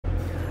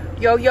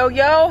Yo, yo,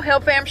 yo, Hill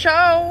Fam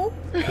Show.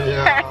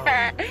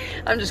 Yeah.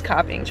 I'm just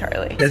copying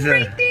Charlie. It's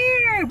right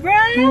there, bro.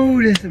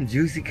 Ooh, there's some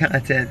juicy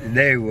content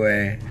today,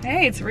 boy.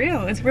 Hey, it's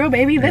real,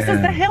 baby. This is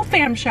the Hill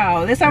Fam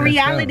Show. This is a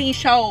reality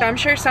show. I'm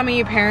sure some of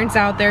you parents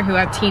out there who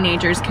have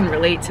teenagers can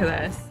relate to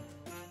this.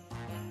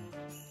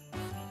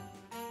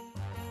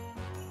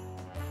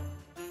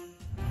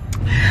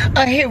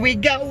 Here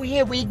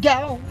we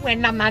go,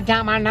 and I'm not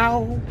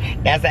domino.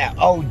 That's that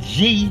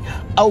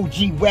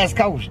OG West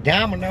Coast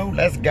domino.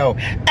 Let's go.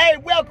 Hey,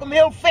 welcome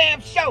Hill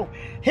Fam Show.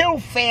 Hill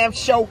Fam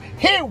Show,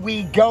 here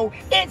we go.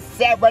 It's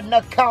Sarah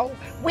Nicole.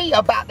 We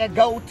about to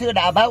go to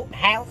the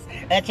Boathouse.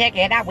 Check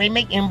it out, we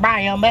meeting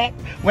Brian back.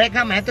 We're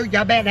coming through,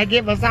 you better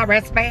give us our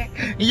respect.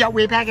 Yo,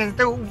 we packing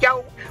through,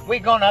 yo. We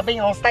gonna be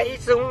on stage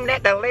soon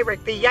at the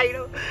Lyric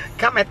Theater.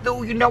 Coming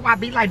through, you know I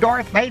be like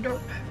Darth Vader.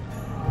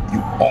 You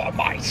are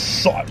my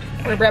son.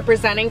 We're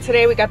representing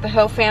today. We got the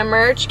Hill Fam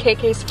merch,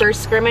 KK's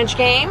first scrimmage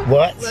game.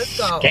 What? Let's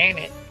go.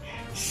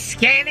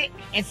 Scan it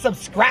and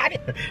subscribe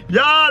it.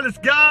 Yo, let's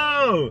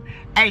go.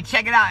 Hey,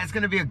 check it out. It's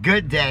gonna be a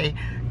good day.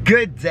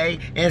 Good day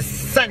in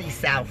sunny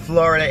South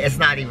Florida. It's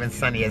not even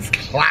sunny, it's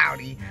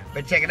cloudy.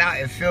 But check it out,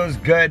 it feels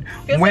good.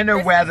 Winter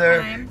like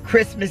weather, time.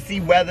 Christmassy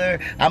weather.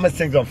 I'ma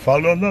sing some fa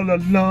la la la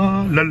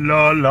la la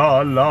la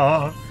la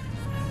la.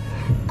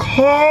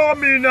 Call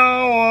me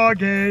now, our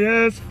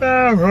gayest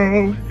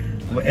pharaoh.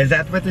 Is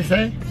that what they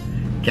say?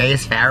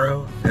 Gayest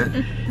pharaoh?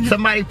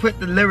 Somebody put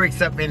the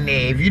lyrics up in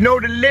there. If you know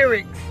the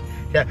lyrics,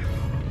 yeah.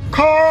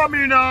 Call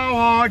me now,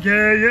 our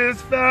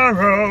gayest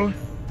pharaoh.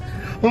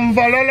 La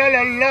la la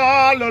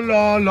la la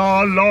la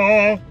la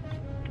la.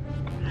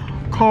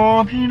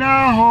 Call me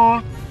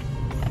now.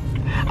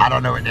 I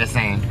don't know what they're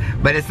saying,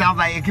 but it sounds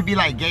like it could be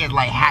like gay is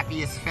like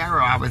happiest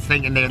pharaoh. I was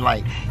thinking they're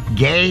like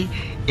gay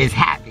is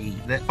happy.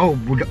 Oh,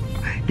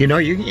 you know,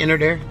 you can enter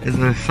there. There's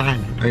a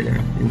sign right there.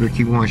 You can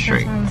keep going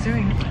straight. That's what I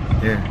was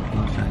doing.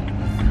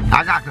 Yeah.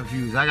 I got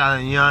confused. I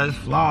got, you know, it's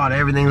flawed.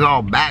 Everything's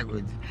all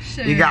backwards.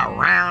 Shit. You got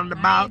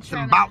roundabouts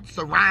and bouts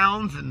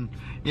arounds and,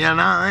 you know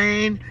what I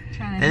mean?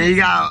 And then you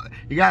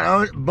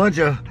got a bunch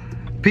of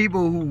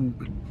people who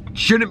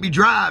shouldn't be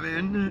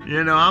driving,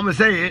 you know, I'm gonna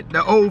say it,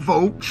 the old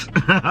folks.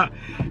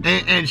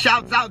 and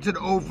shouts out to the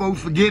old folks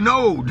for getting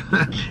old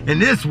in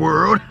this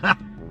world.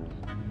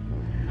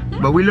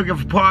 But we looking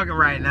for parking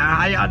right now.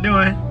 How y'all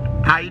doing?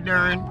 How you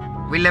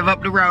doing? We live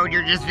up the road,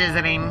 you're just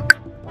visiting.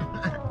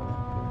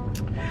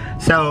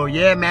 So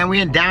yeah, man, we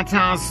in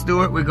downtown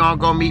Stuart. We're gonna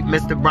go meet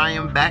Mr.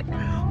 Brian Beck.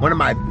 One of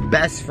my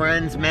best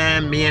friends,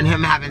 man. Me and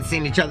him haven't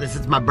seen each other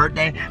since my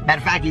birthday. Matter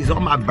of fact, he's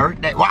on my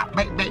birthday. What,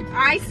 babe?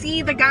 I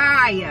see the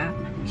guy.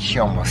 She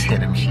almost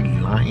hit him, she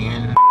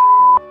lying.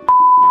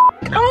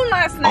 Oh,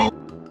 last night.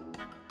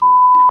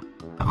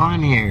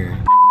 On here.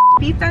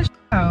 Beat that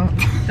out.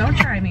 Don't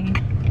try me.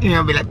 You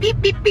know, be like beep,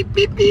 beep, beep,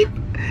 beep, beep.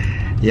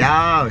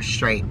 Yo,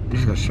 straight.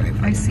 Just go straight.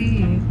 I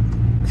see.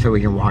 So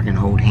we can walk and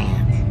hold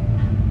hands.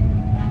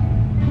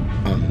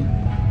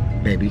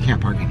 Baby, you can't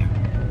park in here.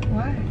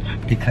 Why?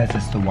 Because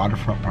it's the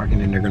waterfront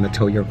parking and they're gonna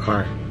tow your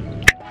car.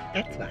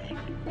 That's why.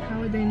 How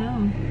would they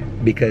know?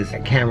 Because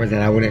cameras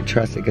and I wouldn't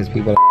trust it because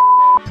people are.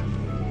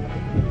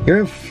 You're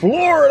in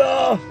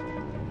Florida.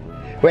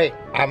 Wait,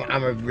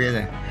 I'm a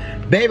really.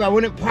 Babe, I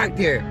wouldn't park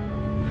there.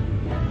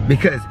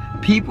 Because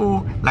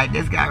people like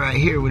this guy right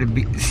here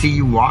would see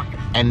you walk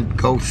and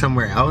go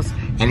somewhere else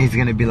and he's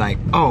gonna be like,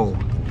 oh,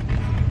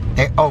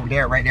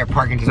 there, right there,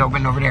 parking just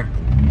open over there,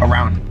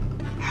 around.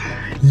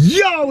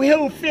 Yo,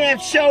 Hill Fam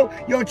Show.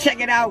 Yo,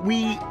 check it out.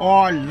 We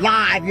are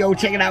live. Yo,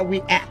 check it out.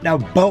 We at the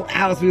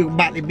Boathouse. We're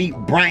about to meet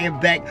Brian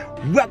Beck.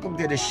 Welcome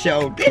to the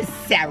show. This is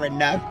Sarah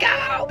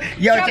Nicole.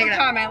 Yo, check it out.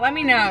 Comment. Let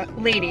me know,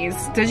 ladies.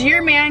 Does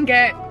your man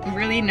get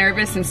really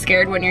nervous and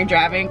scared when you're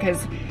driving?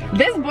 Because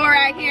this boy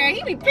right here,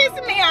 he be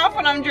pissing me off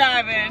when I'm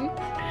driving.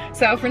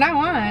 So from now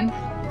on,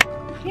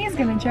 he's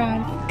gonna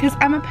drive. Because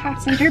I'm a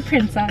passenger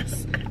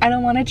princess. I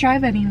don't want to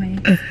drive anyway.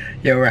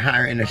 Yo, we're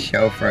hiring a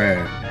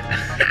chauffeur.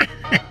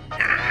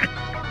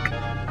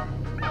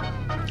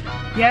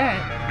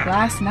 Yeah,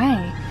 last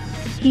night,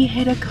 he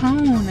hit a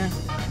cone.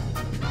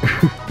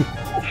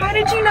 How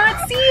did you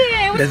not see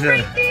it? It was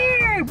right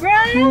there, bro.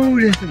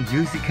 Ooh, there's some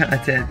juicy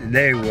content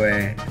today,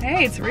 boy.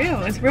 Hey, it's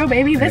real,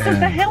 baby. This is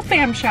the Hill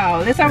Fam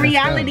Show. This is a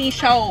reality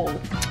show.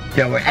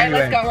 Yo, well, anyway. All right,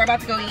 let's go. We're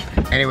about to go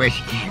eat. Anyway,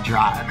 she can't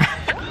drive.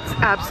 It's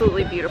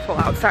absolutely beautiful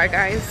outside,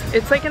 guys.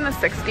 It's like in the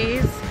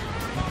 60s,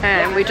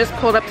 and we just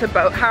pulled up to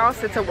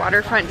Boathouse. It's a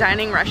waterfront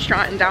dining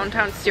restaurant in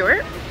downtown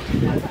Stuart.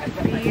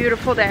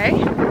 Beautiful day.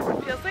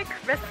 Feels like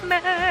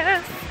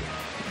Christmas.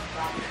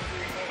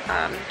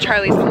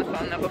 Charlie's on the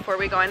phone though before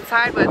we go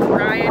inside with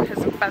Brian,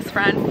 his best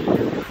friend.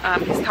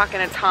 He's talking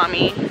to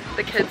Tommy,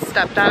 the kid's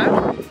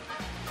stepdad.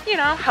 You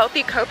know,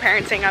 healthy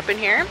co-parenting up in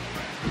here.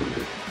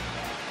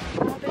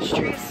 Oh, this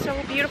tree is so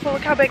beautiful.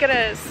 Look how big it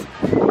is.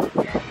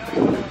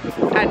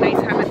 At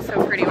nighttime, it's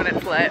so pretty when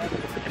it's lit.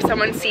 If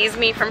someone sees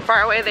me from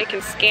far away, they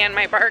can scan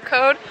my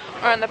barcode,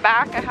 or on the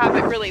back, I have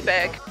it really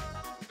big.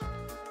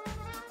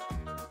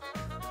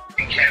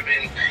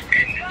 Kevin,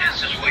 and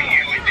this is what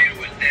you would do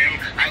with them.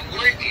 I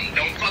wouldn't.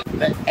 Don't fuck.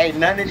 Hey,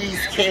 none of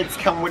these kids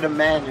come with a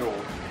manual.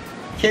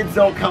 Kids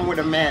don't come with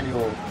a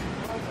manual.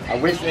 I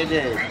wish they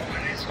did.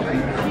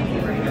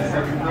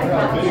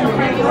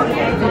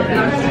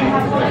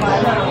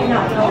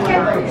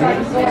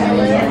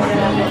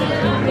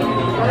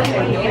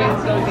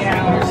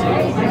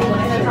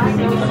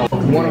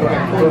 One of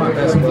my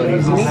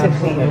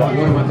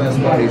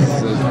best buddies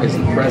is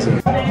the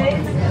president.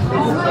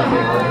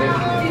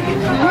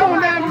 Come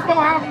on down to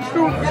Boathouse and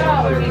Stuart.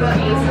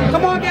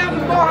 Come on down to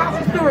Boathouse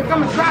and Stuart.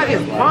 Come and try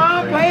this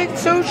bomb-plate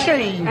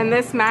sushi. And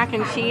this mac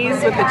and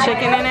cheese with the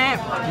chicken in it.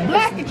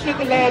 Black and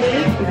chicken, that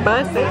is.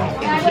 Bussin'.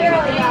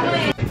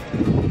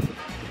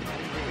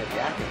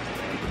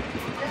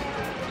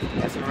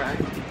 That's alright.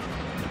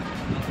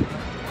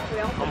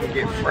 I'm gonna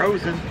get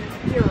frozen.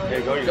 There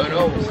you go, you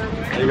go.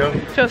 There you go.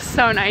 Feels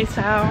so nice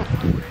out.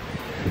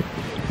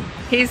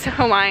 He's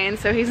Hawaiian,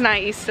 so he's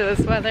not used to this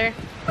weather.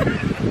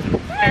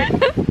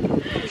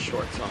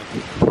 Shorts on.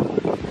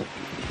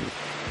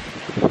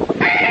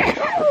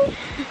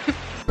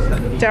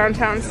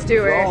 Downtown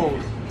Stuart.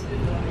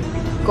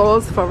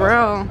 Goals for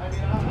real.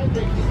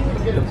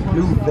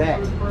 Blue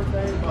vet.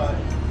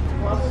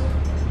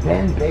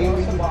 Ben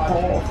Bailey,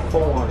 Paul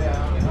Thorne.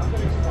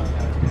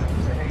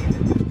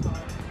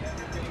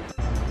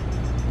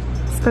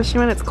 Especially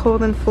when it's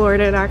cold in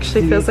Florida, it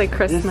actually feels like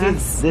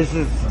Christmas. This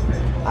is,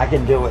 I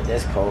can deal with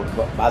this cold,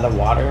 but by the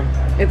water,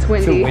 It's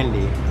windy. too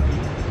windy.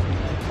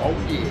 Oh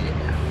yeah.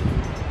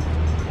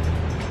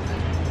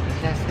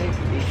 Is that safe?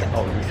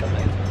 Oh,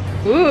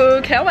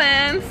 Ooh,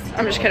 Killins.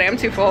 I'm just kidding, I'm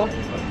too full.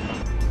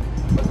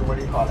 what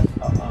do you call it?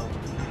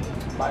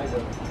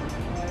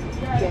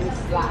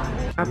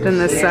 Up in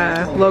this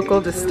local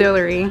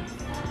distillery.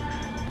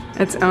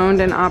 It's owned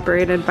and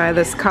operated by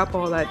this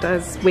couple that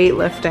does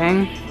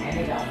weightlifting.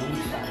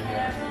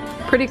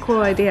 Pretty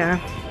cool idea.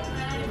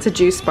 It's a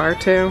juice bar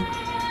too.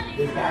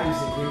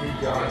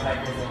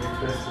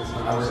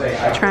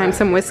 Trying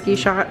some whiskey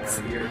shots.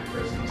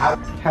 How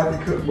the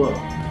cookbook?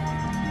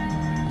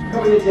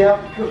 Come here,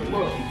 Jeff.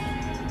 Cookbook.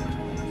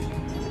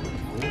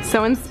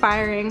 So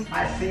inspiring.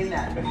 I've seen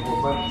that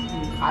before, but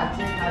I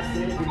think I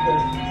said it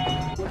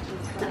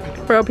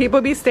because Bro, people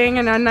be staying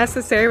in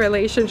unnecessary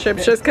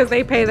relationships just because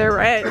they pay their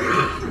rent.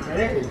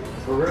 hey,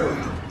 for real.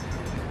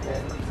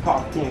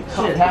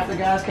 Shit, half the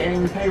guys can't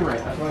even pay rent.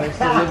 That's why they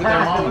still live with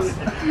their mamas.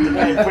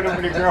 Hey, put them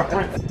with your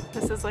girlfriend.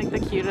 This is like the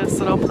cutest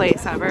little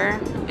place ever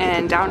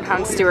in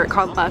downtown Stuart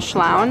called Lush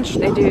Lounge.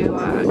 They do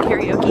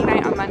karaoke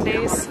night on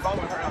Mondays.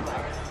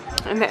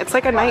 And it's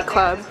like a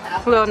nightclub,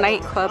 a little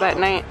nightclub at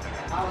night.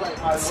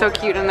 It's so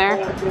cute in there.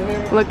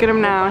 Look at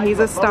him now, he's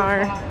a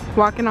star.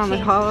 Walking on the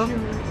hall,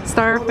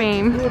 star of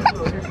fame.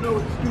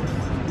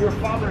 You're a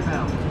father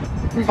now.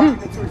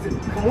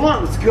 Come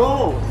on, let's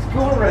go. Let's go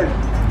already.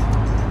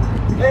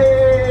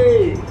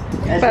 Hey!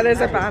 That is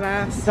a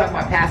badass. Talk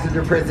about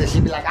passenger prison,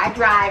 she'd be like, I'm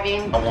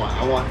driving.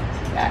 I want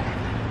that.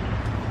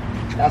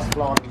 That's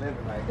Florida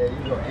living right there. You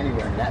can go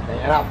anywhere in that thing.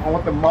 And I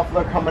want the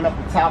muffler coming up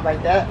the top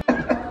like that.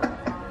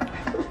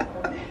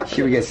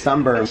 She would get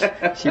sunburned.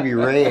 She'd be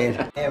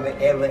red.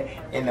 Ever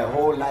in the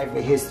whole life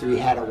of history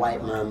had a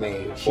white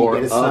mermaid. She'd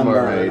get a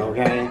sunburn,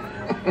 okay?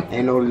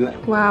 Ain't no.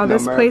 Wow, no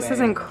this place is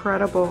mermaid.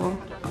 incredible.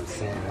 I'm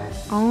saying that.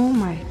 Oh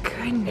my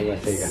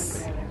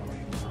goodness.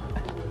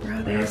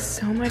 Bro, there's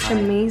so much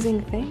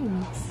amazing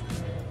things.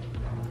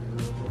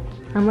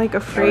 I'm like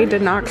afraid to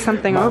knock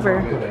something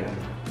over.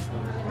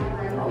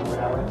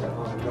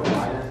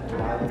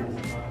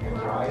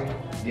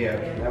 Yeah.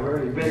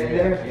 Never been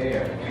there?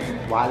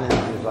 Yeah.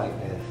 Wylands is like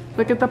this.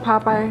 Look at the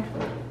Popeye. Man,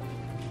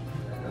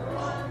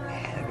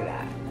 look at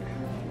that.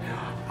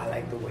 I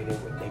like the way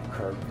they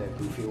curved that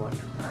goofy one.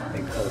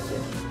 They curved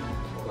it.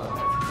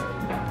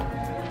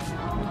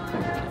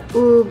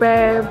 Ooh,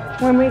 babe,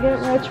 when we get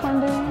rich one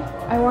day,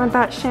 I want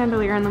that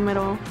chandelier in the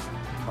middle.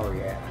 Oh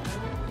yeah.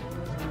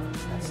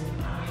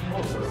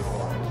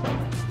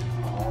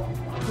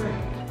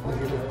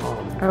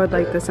 I would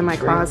like this in my I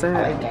closet.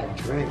 like that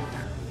drink.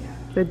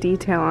 The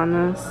detail on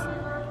this.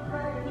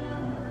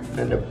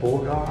 And the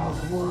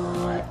bulldogs,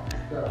 what?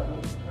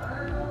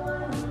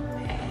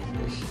 Man,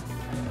 this shit.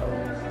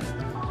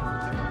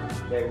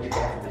 Yeah, we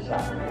got the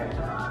shop in there.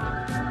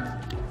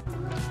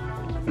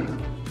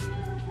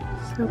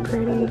 So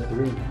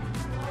pretty.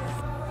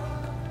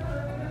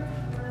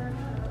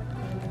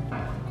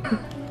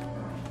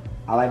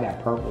 I like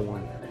that purple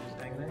one.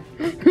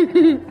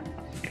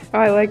 Oh,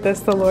 I like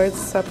this, the Lord's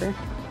Supper.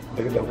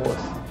 Look at the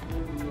horse.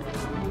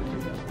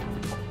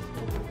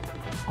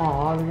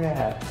 Oh, look at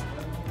that.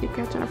 Keep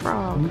catching a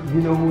frog.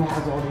 You know who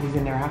has all these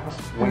in their house?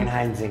 Wayne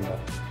Heinzinger.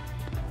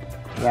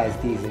 He has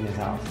these in his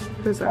house.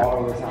 Who's that? All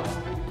over his house.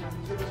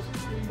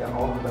 The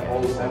old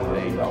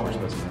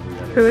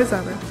Who is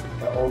that?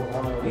 The old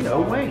owner. You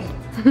know, Wayne.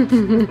 You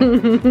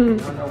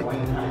don't know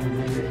Wayne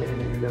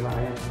Heinzinger? You live out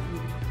here?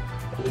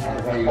 He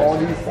has like, all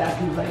these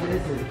statues like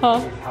this in his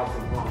house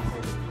in Bronx.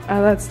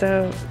 Oh, that's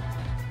dope.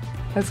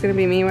 That's gonna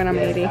be me when I'm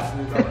 80.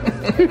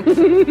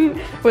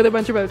 With a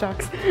bunch of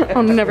Botox.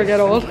 I'll never get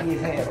old.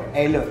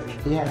 Hey look,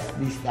 he has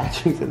these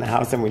statues in the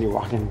house and when you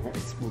walk in there,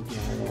 it's spooky. I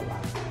don't know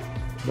about it.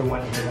 The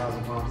one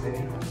in Palm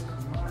City?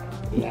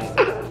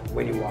 Yeah.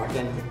 When you walk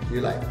in,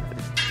 you're like,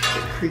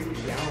 it's creepy.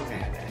 I don't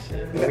have that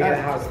shit. When we get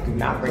a house, do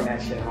not bring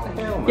that shit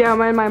home. Yeah,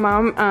 my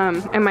mom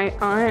and my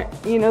aunt,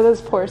 you know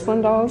those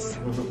porcelain dolls?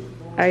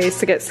 I used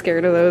to get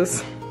scared of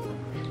those.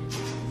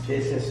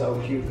 This is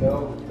so cute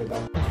though.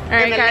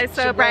 Alright guys,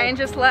 so Brian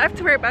just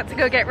left. We're about to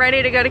go get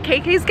ready to go to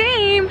KK's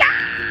game.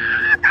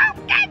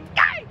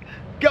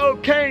 Go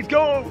Canes,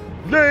 go!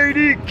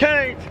 Lady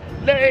Canes!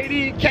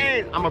 Lady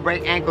Canes! I'm gonna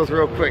break ankles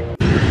real quick.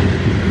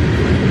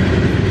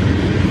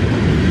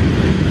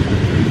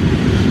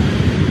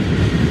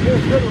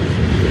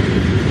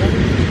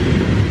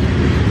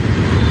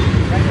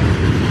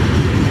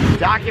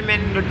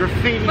 Documenting the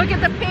graffiti. Look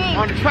at the pink.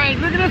 On the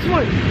trains. Look at this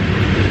one.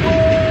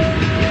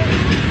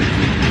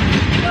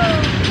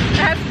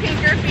 That's pink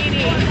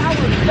graffiti. That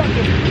was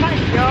fucking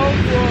tight, yo.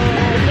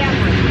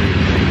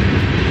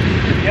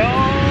 Yo.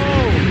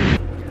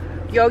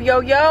 Yo, yo,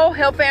 yo,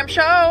 Hill Fam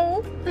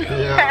Show.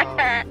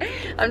 Yeah.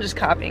 I'm just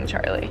copying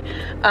Charlie.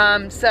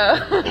 So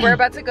we're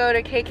about to go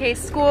to KK's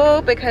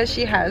school because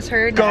she has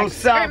her next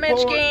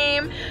scrimmage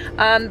game.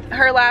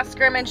 Her last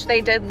scrimmage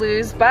they did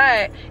lose,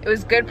 but it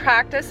was good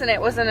practice and it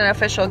wasn't an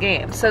official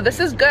game. So this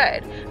is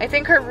good. I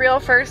think her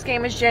real first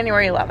game is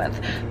January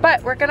 11th.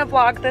 But we're gonna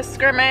vlog this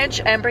scrimmage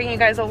and bring you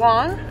guys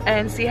along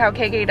and see how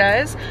KK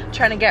does,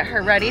 trying to get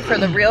her ready for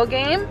the real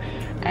game.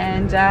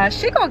 And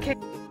she gonna kick.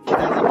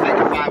 That's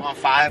a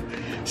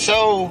 5-on-5.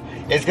 So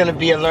it's gonna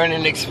be a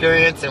learning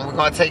experience, and we're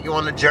gonna take you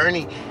on a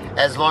journey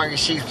as long as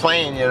she's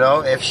playing, you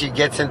know. If she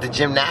gets into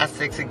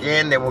gymnastics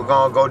again, then we're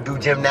gonna go do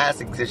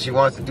gymnastics. If she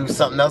wants to do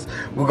something else,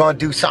 we're gonna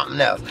do something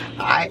else.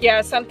 All right?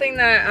 Yeah, something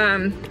that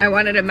I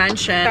wanted to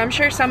mention. I'm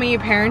sure some of you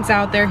parents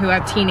out there who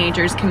have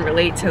teenagers can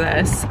relate to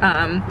this.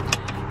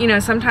 You know,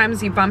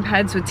 sometimes you bump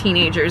heads with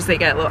teenagers. They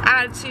get a little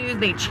attitude,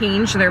 they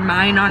change their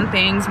mind on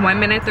things. One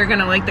minute they're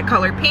gonna like the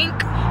color pink,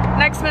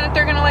 next minute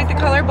they're gonna like the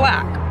color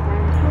black.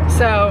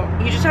 So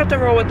you just have to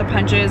roll with the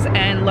punches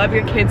and love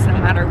your kids no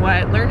matter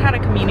what. Learn how to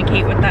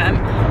communicate with them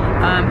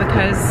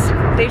because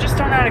they just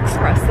don't know how to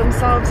express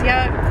themselves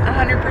yet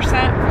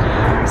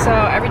 100%. So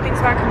everything's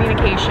about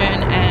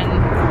communication and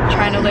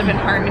trying to live in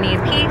harmony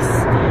and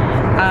peace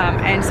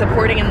and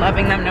supporting and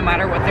loving them no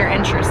matter what their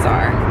interests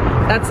are.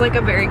 That's like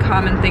a very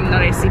common thing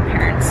that I see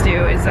parents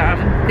do is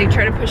they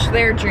try to push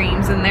their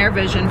dreams and their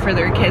vision for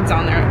their kids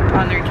on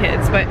their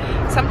kids, but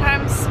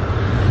sometimes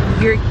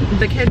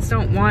the kids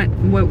don't want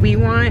what we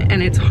want,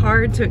 and it's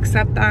hard to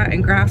accept that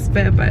and grasp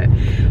it, but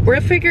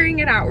we're figuring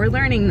it out. We're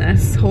learning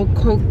this whole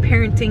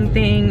co-parenting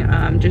thing,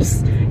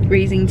 just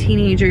raising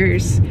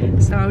teenagers.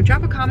 So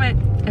drop a comment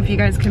if you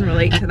guys can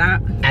relate to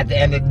that. At the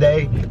end of the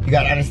day, you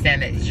gotta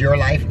understand that it's your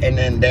life, and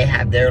then they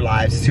have their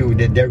lives too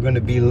that they're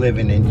gonna be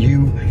living, and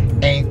you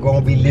ain't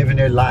gonna be living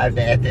their lives.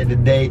 At the end of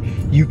the day,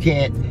 you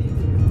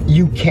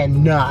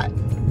cannot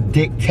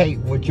dictate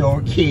what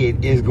your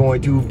kid is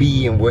going to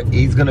be and what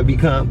he's going to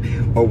become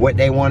or what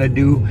they want to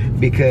do,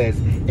 because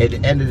at the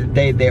end of the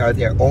day they are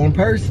their own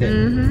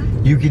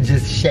person. You can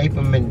just shape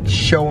them and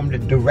show them the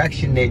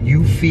direction that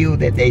you feel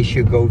that they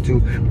should go to,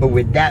 but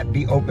with that,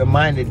 be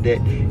open-minded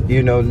that,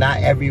 you know, not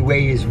every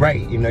way is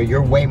right. You know,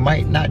 your way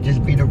might not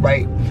just be the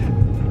right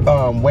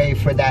way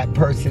for that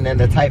person and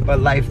the type of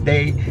life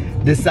they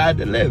decide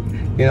to live.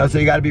 You know, so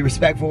you got to be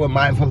respectful and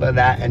mindful of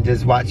that, and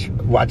just watch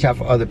out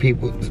for other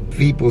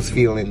people's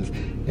feelings,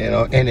 you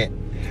know, in it.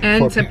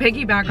 And to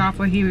piggyback off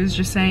what he was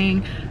just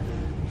saying,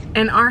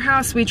 in our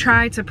house we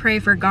try to pray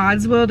for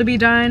God's will to be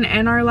done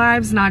in our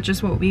lives, not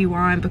just what we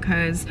want,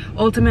 because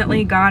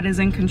ultimately God is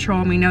in control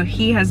and we know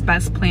he has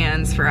best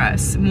plans for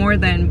us, more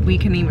than we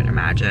can even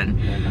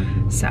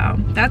imagine. So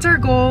that's our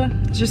goal,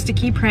 just to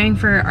keep praying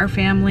for our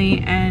family,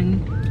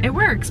 and it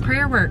works.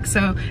 Prayer works.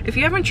 So if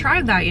you haven't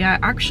tried that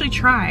yet, actually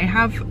try.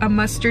 Have a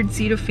mustard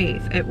seed of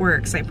faith. It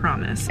works, I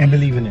promise. And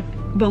believe in it.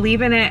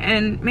 Believe in it,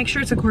 and make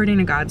sure it's according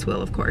to God's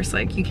will, of course.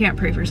 Like, you can't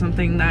pray for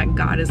something that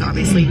God is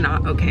obviously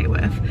not okay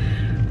with.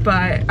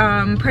 But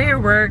prayer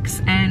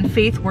works and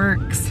faith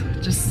works.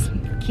 Just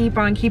keep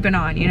on keeping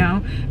on, you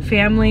know?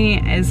 Family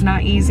is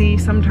not easy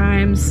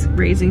sometimes,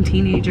 raising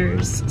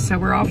teenagers. So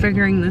we're all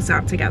figuring this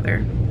out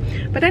together.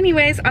 But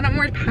anyways, on a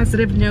more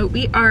positive note,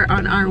 we are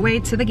on our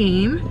way to the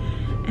game,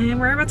 and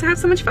we're about to have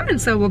so much fun,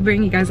 so we'll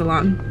bring you guys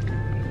along.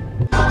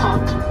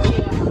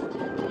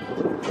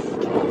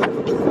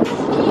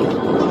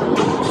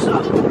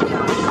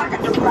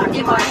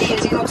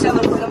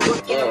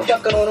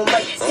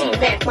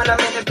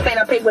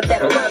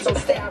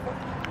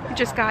 We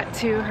just got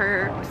to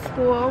her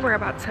school. We're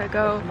about to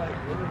go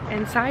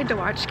inside to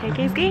watch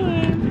KK's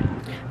game.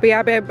 But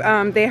yeah, babe,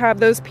 they have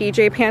those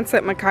PJ pants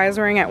that Makai's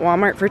wearing at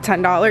Walmart for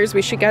 $10.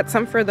 We should get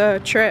some for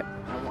the trip.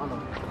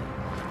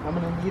 I'm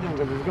gonna need them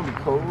because it's gonna be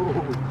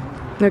cold.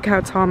 Look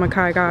how tall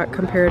Makai got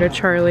compared to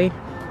Charlie.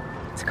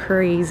 It's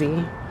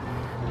crazy.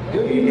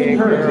 Good evening,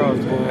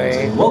 Hurricane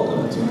fans.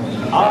 Welcome to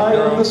the Eye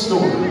of the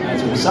Storm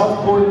as your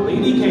Southport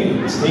Lady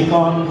Canes take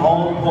on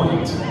Palm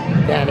Point.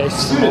 That is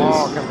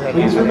small Students, compared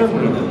please to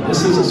remember that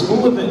this is a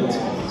school event.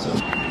 So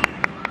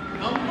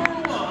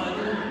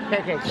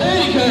KK.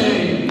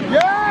 KK!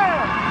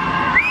 Yeah!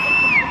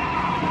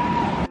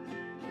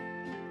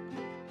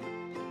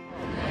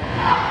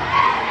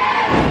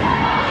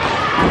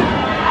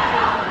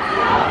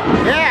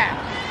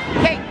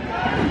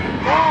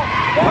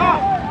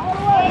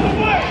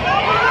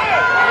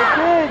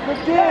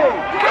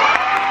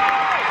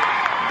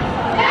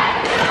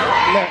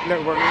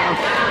 Let work around.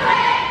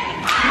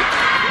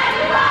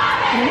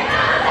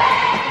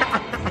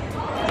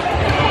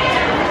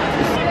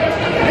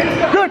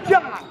 Good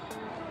job.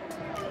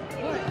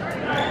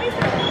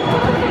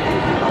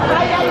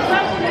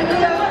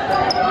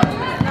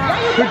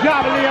 Good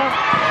job, Leo.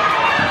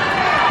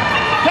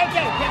 Take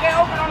it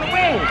open on the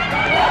wing.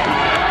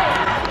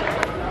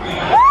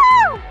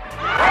 Woo!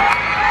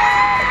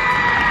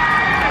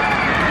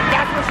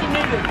 That's what she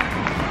needed.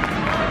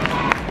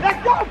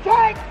 Let's go,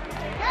 Tank!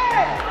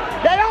 Yeah!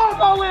 They all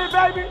go in,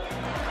 baby!